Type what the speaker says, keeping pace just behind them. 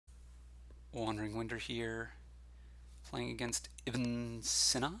WanderingWinder here, playing against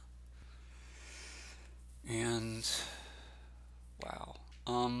IbnSina. And wow.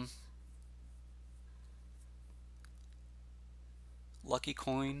 Lucky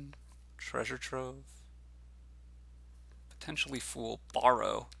coin, treasure trove, potentially fool,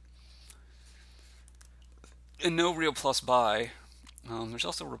 borrow, and no real plus buy. There's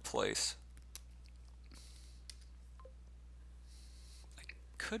also replace. I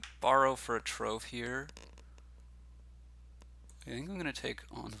could borrow for a trove here. I think I'm going to take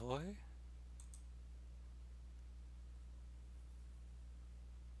envoy.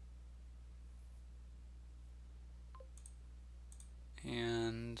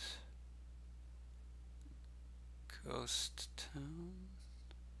 And ghost town.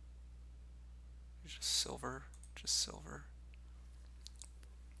 Just silver, just silver.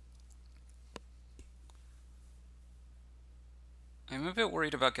 I'm a bit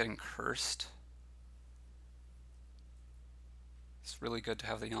worried about getting cursed. It's really good to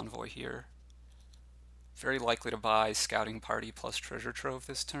have the envoy here. Very likely to buy scouting party plus treasure trove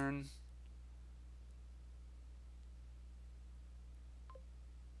this turn.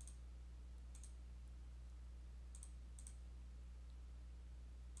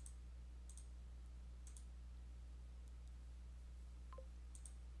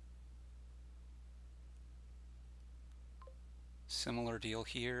 Similar deal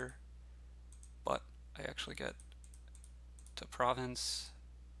here, but I actually get to province.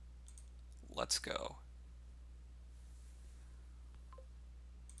 Let's go.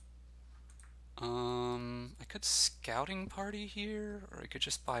 I could scouting party here, or I could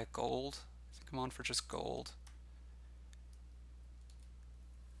just buy gold. I think I'm on for just gold.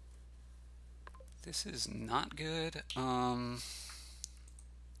 This is not good.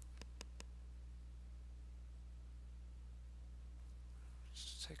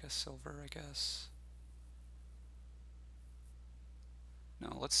 Just take a silver, I guess.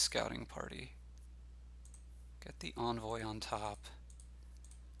 No, let's scouting party. Get the envoy on top,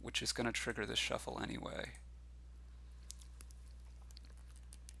 which is going to trigger this shuffle anyway.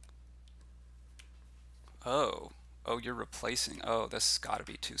 Oh, you're replacing. Oh, this has got to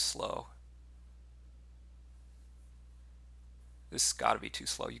be too slow. This has got to be too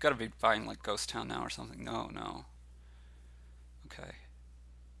slow. You got to be buying like Ghost Town now or something. No. Okay.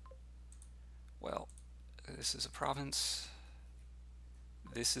 Well, this is a province.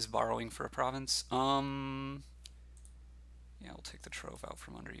 This is borrowing for a province. Yeah, we'll take the trove out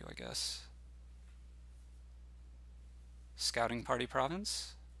from under you, I guess. Scouting party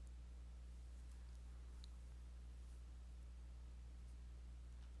province.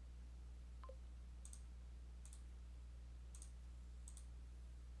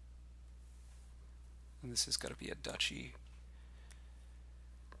 And this is going to be a duchy.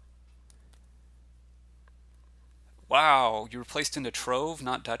 Wow, you replaced into trove,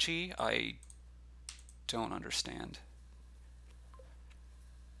 not duchy? I don't understand.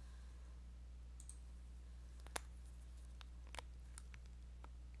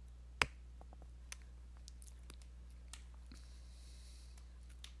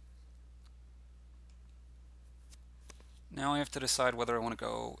 Now I have to decide whether I want to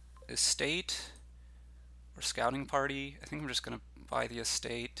go estate or scouting party. I think I'm just going to buy the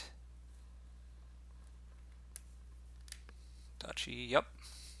estate. Duchy, yep.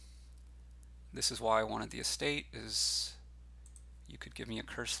 This is why I wanted the estate, is you could give me a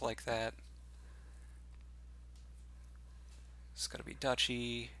curse like that. It's got to be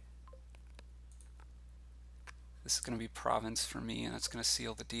duchy. This is going to be province for me, and it's going to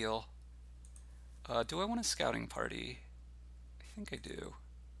seal the deal. Do I want a scouting party? I think I do.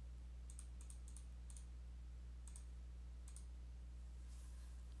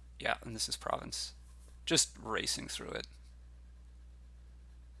 Yeah, and this is province. Just racing through it.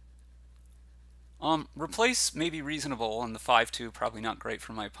 Replace may be reasonable, and the 5-2 probably not great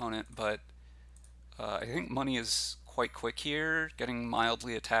for my opponent, but I think money is quite quick here, getting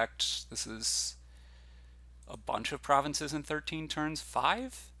mildly attacked. This is a bunch of provinces in 13 turns.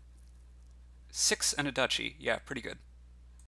 5? 6 and a duchy. Yeah, pretty good.